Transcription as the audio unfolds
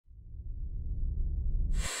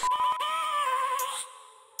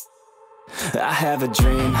I have a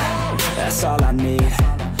dream, that's all I need.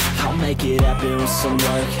 I'll make it happen with some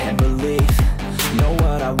work and belief. Know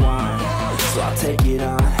what I want, so I'll take it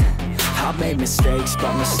on. I've made mistakes,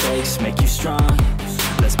 but mistakes make you strong.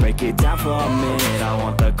 Let's break it down for a minute. I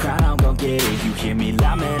want the crown, I'm gon' get it. You hear me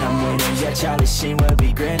loud, man, I'm winning. Yeah, Charlie Sheen will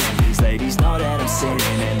be grinning. These ladies know that I'm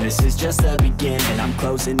sinning, and this is just the beginning. I'm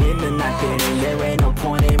closing in the ninth inning. There ain't no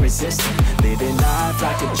point in resisting. Living life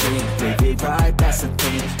like a dream, live it right, that's the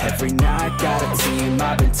thing. Every night, got a team,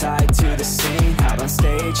 I've been tied to the scene. Out on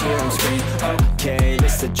stage, hear them scream, okay,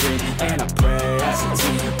 it's a dream. And I pray as a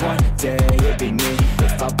team, one day it'll be me.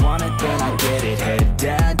 If I want it, then I get it. Head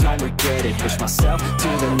down, don't regret it. Push myself to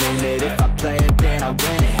the limit. If I play it, then I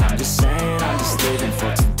win it. I'm just saying, I'm just living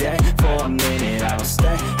for today. For a minute, I don't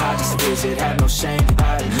stay, I just visit. Have no shame,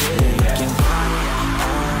 I admit it. Looking right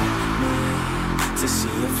at me to see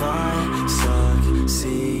if I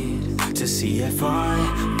succeed, to see if I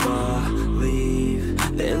believe.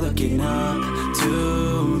 They're looking up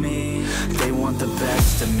to me. They want the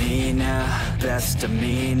best of me now, best of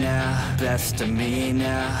me now, best of me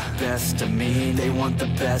now, best of me. They want the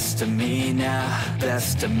best of me now,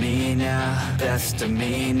 best of me now, best of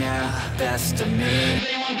me now, best of me.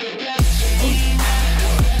 They want the best of me now.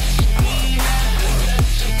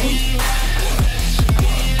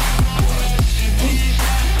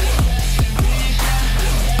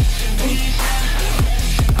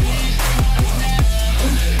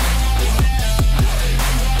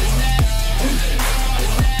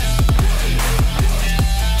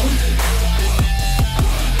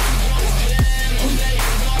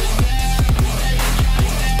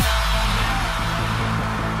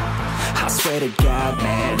 Swear to God,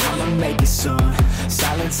 man, I'ma make it soon.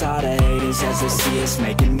 Silence all the haters as they see us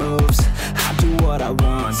making moves. I do what I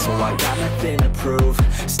want, so I got nothing to prove.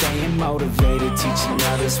 Staying motivated, teaching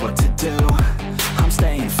others what to do. I'm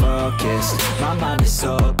staying focused, my mind is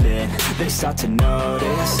open. They start to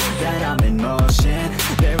notice that I'm in motion.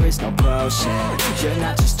 There is no potion, you're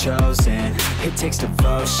not just chosen. It takes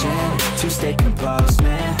devotion to stay composed,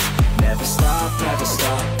 man. Never stop,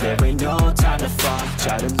 there ain't no time to fall.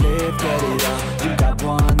 Try to live, get it all, you got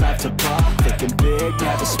one life to pop. Thinking big,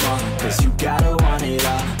 never small, cause you gotta want it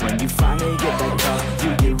all. When you finally get that call,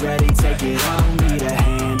 you get ready, take it all. Need a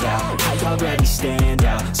handout, I already stand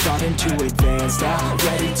out. Starting to advance now,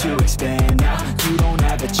 ready to expand now. You don't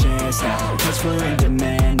have a chance now, cause we're in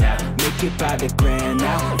demand now. Make it by the grand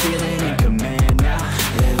now, feeling in command now.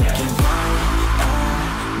 They're looking right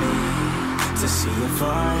at me to see if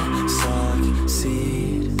I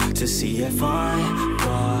succeed, to see if I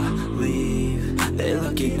believe. They're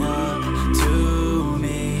looking up to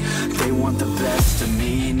me. They want the best of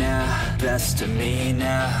me now, best of me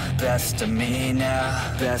now, best of me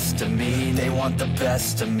now, best of me. They want the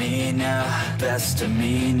best of me now, best of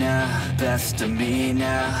me now, best of me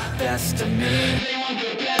now, best of me. They want the